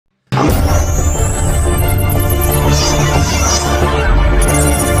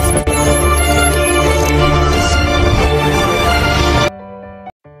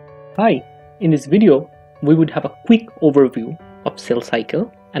Hi, in this video, we would have a quick overview of cell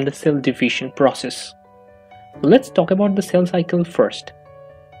cycle and the cell division process. So let's talk about the cell cycle first.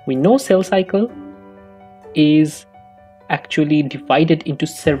 We know cell cycle is actually divided into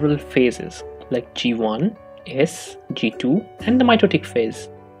several phases like G1, S, G2 and the mitotic phase.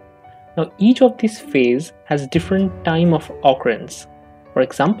 Now each of these phases has different time of occurrence. For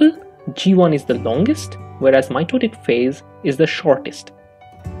example, G1 is the longest, whereas mitotic phase is the shortest.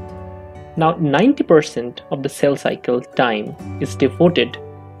 Now 90% of the cell cycle time is devoted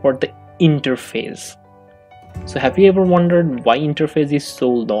for the interphase. So have you ever wondered why interphase is so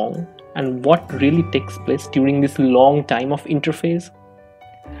long and what really takes place during this long time of interphase?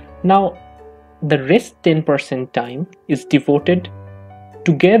 Now the rest 10% time is devoted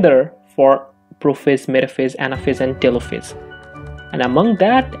together for prophase, metaphase, anaphase and telophase. And among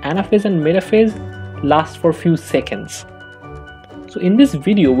that, anaphase and metaphase last for few seconds. So in this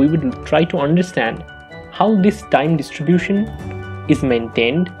video, we will try to understand how this time distribution is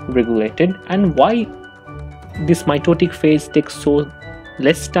maintained, regulated, and why this mitotic phase takes so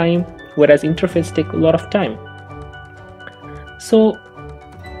less time, whereas interphase take a lot of time. So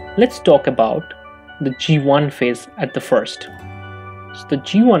let's talk about the G1 phase at the first. So the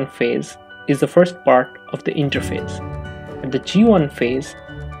G1 phase is the first part of the interphase. At the G1 phase,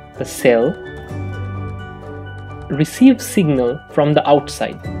 the cell receives signal from the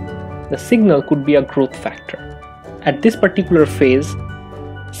outside. The signal could be a growth factor. At this particular phase,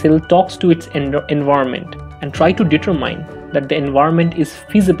 cell talks to its environment and try to determine that the environment is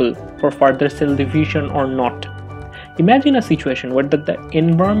feasible for further cell division or not. Imagine a situation where the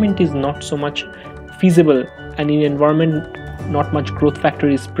environment is not so much feasible and in environment not much growth factor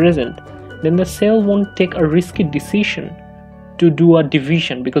is present, then the cell won't take a risky decision to do a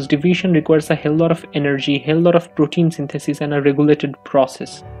division, because division requires a hell lot of energy, hell lot of protein synthesis and a regulated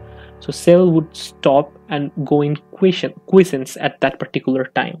process. So cell would stop and go in quiescence at that particular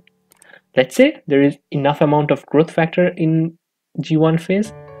time. Let's say there is enough amount of growth factor in G1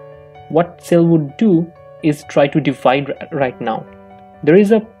 phase. What cell would do is try to divide right now. There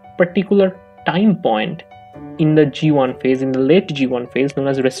is a particular time point in the G1 phase, in the late G1 phase, known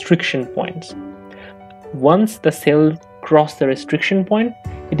as restriction points. Once the cell crosses the restriction point,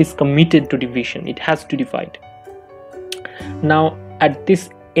 it is committed to division. It has to divide. Now at this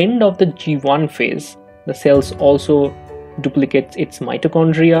end of the G1 phase, the cells also duplicates its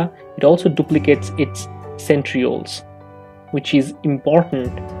mitochondria. It also duplicates its centrioles, which is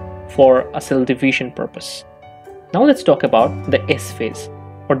important for a cell division purpose. Now let's talk about the S phase,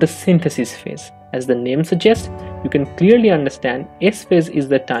 or the synthesis phase. As the name suggests, you can clearly understand S phase is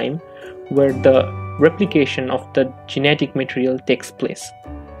the time where the replication of the genetic material takes place.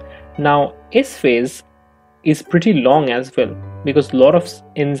 Now S phase is pretty long as well, because a lot of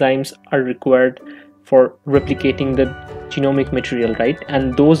enzymes are required for replicating the genomic material, right?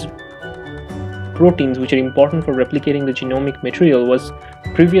 And those proteins which are important for replicating the genomic material was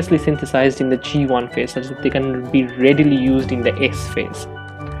previously synthesized in the G1 phase, so that they can be readily used in the S phase.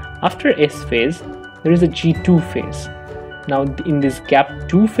 After S phase, there is a G2 phase. Now in this gap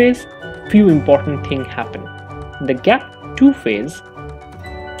 2 phase, few important things happen. In the gap 2 phase,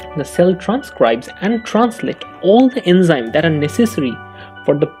 the cell transcribes and translates all the enzymes that are necessary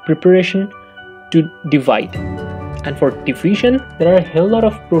for the preparation to divide. And for division, there are a hell lot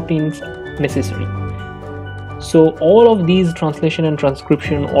of proteins necessary. So all of these translation and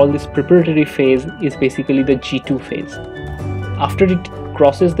transcription, all this preparatory phase is basically the G2 phase. After it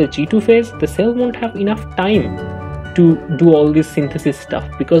crosses the G2 phase, the cell won't have enough time to do all this synthesis stuff,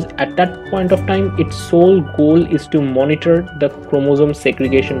 because at that point of time its sole goal is to monitor the chromosome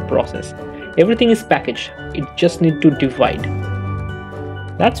segregation process. Everything is packaged, it just needs to divide.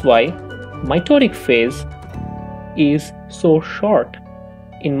 That's why mitotic phase is so short.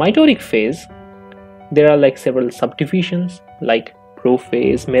 In mitotic phase, there are like several subdivisions like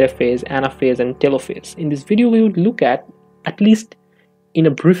prophase, metaphase, anaphase and telophase. In this video we would look at least in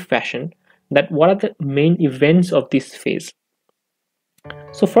a brief fashion, that what are the main events of this phase.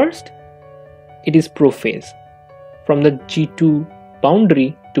 So first, it is prophase. From the G2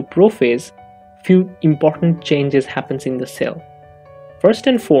 boundary to prophase, few important changes happens in the cell. First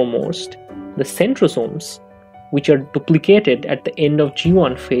and foremost, the centrosomes, which are duplicated at the end of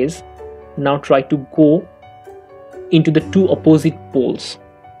G1 phase, now try to go into the two opposite poles.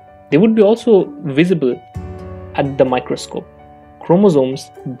 They would be also visible at the microscope.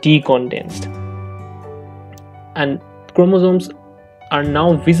 Chromosomes decondensed, and chromosomes are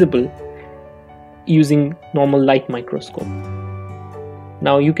now visible using normal light microscope.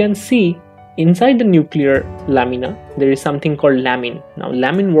 Now you can see inside the nuclear lamina, there is something called lamin. Now,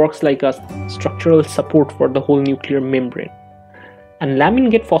 lamin works like a structural support for the whole nuclear membrane. And lamin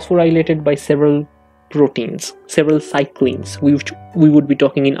get phosphorylated by several proteins, several cyclins, which we would be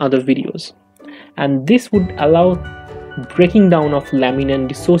talking in other videos. And this would allow breaking down of lamin and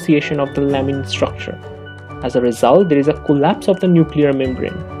dissociation of the lamin structure. As a result, there is a collapse of the nuclear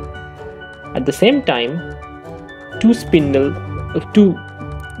membrane. At the same time, two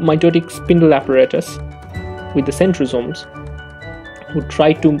mitotic spindle apparatus with the centrosomes would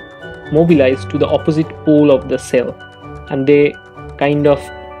try to mobilize to the opposite pole of the cell, and they kind of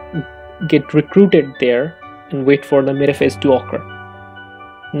get recruited there and wait for the metaphase to occur.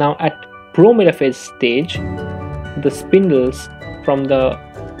 Now at prometaphase stage, the spindles from the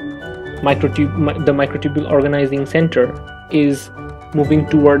microtubule organizing center is moving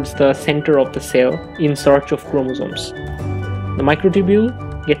towards the center of the cell in search of chromosomes. The microtubule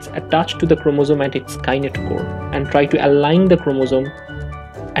gets attached to the chromosome at its kinetochore and try to align the chromosome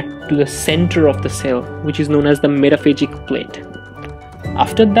to the center of the cell, which is known as the metaphagic plate.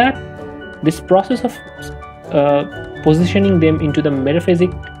 After that, this process of positioning them into the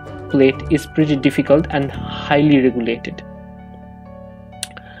metaphasic plate is pretty difficult and highly regulated.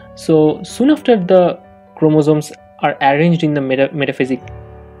 So soon after the chromosomes are arranged in the metaphasic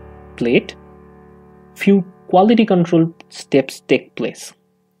plate, few quality control steps take place.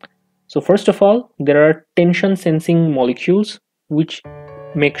 So first of all, there are tension sensing molecules which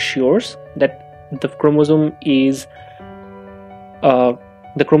make sure that the chromosome is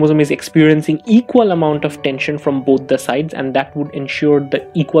experiencing equal amount of tension from both the sides, and that would ensure the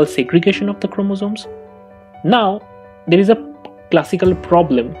equal segregation of the chromosomes. Now, there is a classical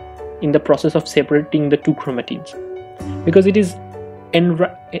problem in the process of separating the two chromatids, because it is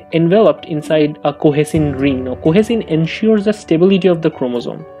enveloped inside a cohesin ring. Now, cohesin ensures the stability of the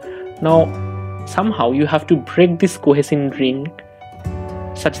chromosome. Now, somehow you have to break this cohesin ring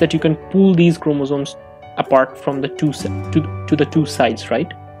such that you can pull these chromosomes apart from the two sides,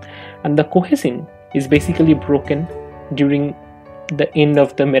 right? And the cohesin is basically broken during the end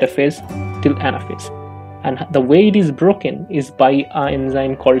of the metaphase till anaphase. And the way it is broken is by an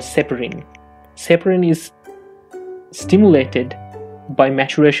enzyme called separin. Separin is stimulated by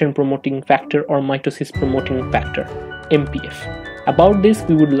maturation promoting factor or mitosis promoting factor, MPF. About this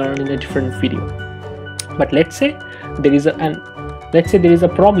we would learn in a different video. But let's say there is a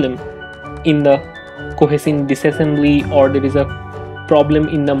problem in the cohesin disassembly, or there is a problem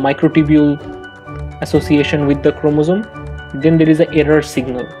in the microtubule association with the chromosome. Then there is an error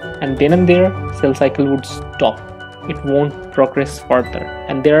signal, and then and there cell cycle would stop. It won't progress further,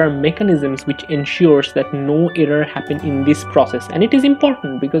 and there are mechanisms which ensures that no error happen in this process. And it is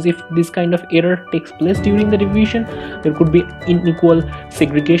important because if this kind of error takes place during the division, there could be unequal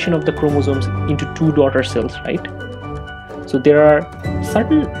segregation of the chromosomes into two daughter cells, right? So there are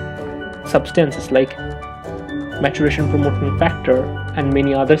certain substances like maturation promoting factor and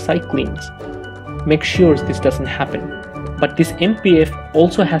many other cyclins make sure this doesn't happen. But this MPF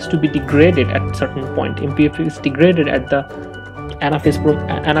also has to be degraded at a certain point. MPF is degraded at the anaphase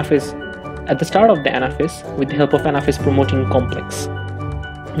at the start of the anaphase with the help of anaphase promoting complex.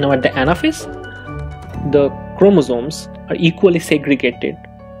 Now at the anaphase, the chromosomes are equally segregated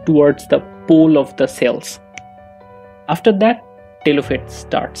towards the pole of the cells. After that, telophase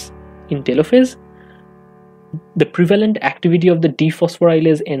starts. In telophase, the prevalent activity of the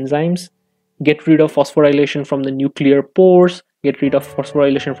dephosphorylase enzymes get rid of phosphorylation from the nuclear pores, get rid of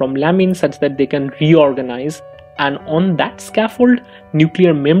phosphorylation from lamin such that they can reorganize, and on that scaffold,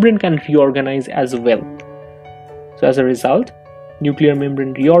 nuclear membrane can reorganize as well. So as a result, nuclear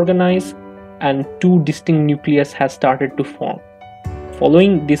membrane reorganize and two distinct nucleus has started to form.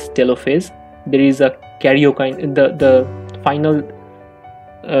 Following this telophase, there is a karyokine, the final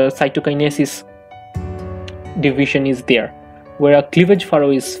cytokinesis division is there, where a cleavage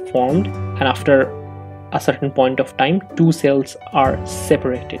furrow is formed, and after a certain point of time, two cells are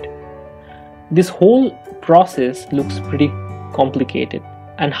separated. This whole process looks pretty complicated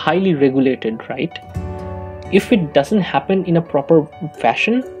and highly regulated, right? If it doesn't happen in a proper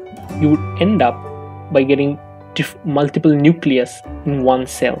fashion, you would end up by getting multiple nucleus in one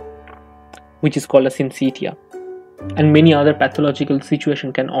cell, which is called a syncytia, and many other pathological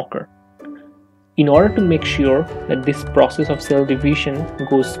situations can occur. In order to make sure that this process of cell division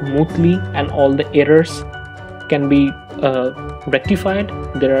goes smoothly and all the errors can be rectified,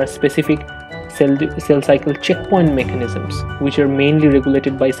 there are specific cell cycle checkpoint mechanisms which are mainly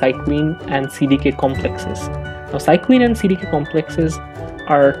regulated by cyclin and CDK complexes. Now, cyclin and CDK complexes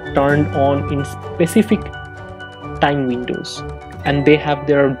are turned on in specific time windows. and they have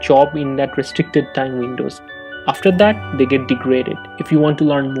their job in that restricted time windows. After that, they get degraded. If you want to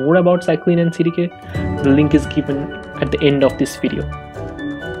learn more about cyclin and CDK, the link is given at the end of this video.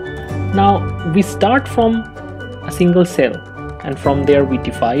 Now, we start from a single cell, and from there we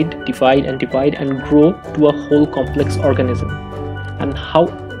divide and grow to a whole complex organism. And how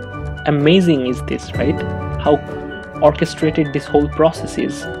amazing is this, right? How orchestrated this whole process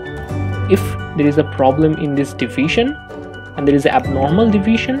is. If there is a problem in this division, and there is an abnormal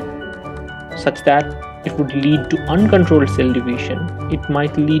division such that it would lead to uncontrolled cell division, it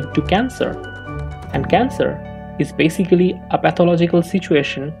might lead to cancer. And cancer is basically a pathological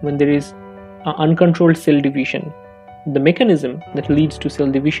situation when there is an uncontrolled cell division. The mechanism that leads to cell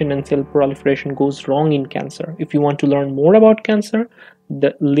division and cell proliferation goes wrong in cancer. If you want to learn more about cancer,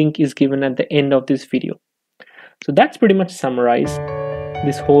 the link is given at the end of this video. So that's pretty much summarize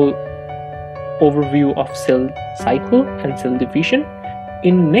this whole overview of cell cycle and cell division.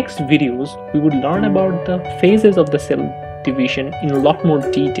 In next videos, we would learn about the phases of the cell division in a lot more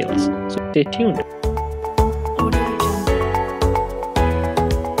details. So stay tuned.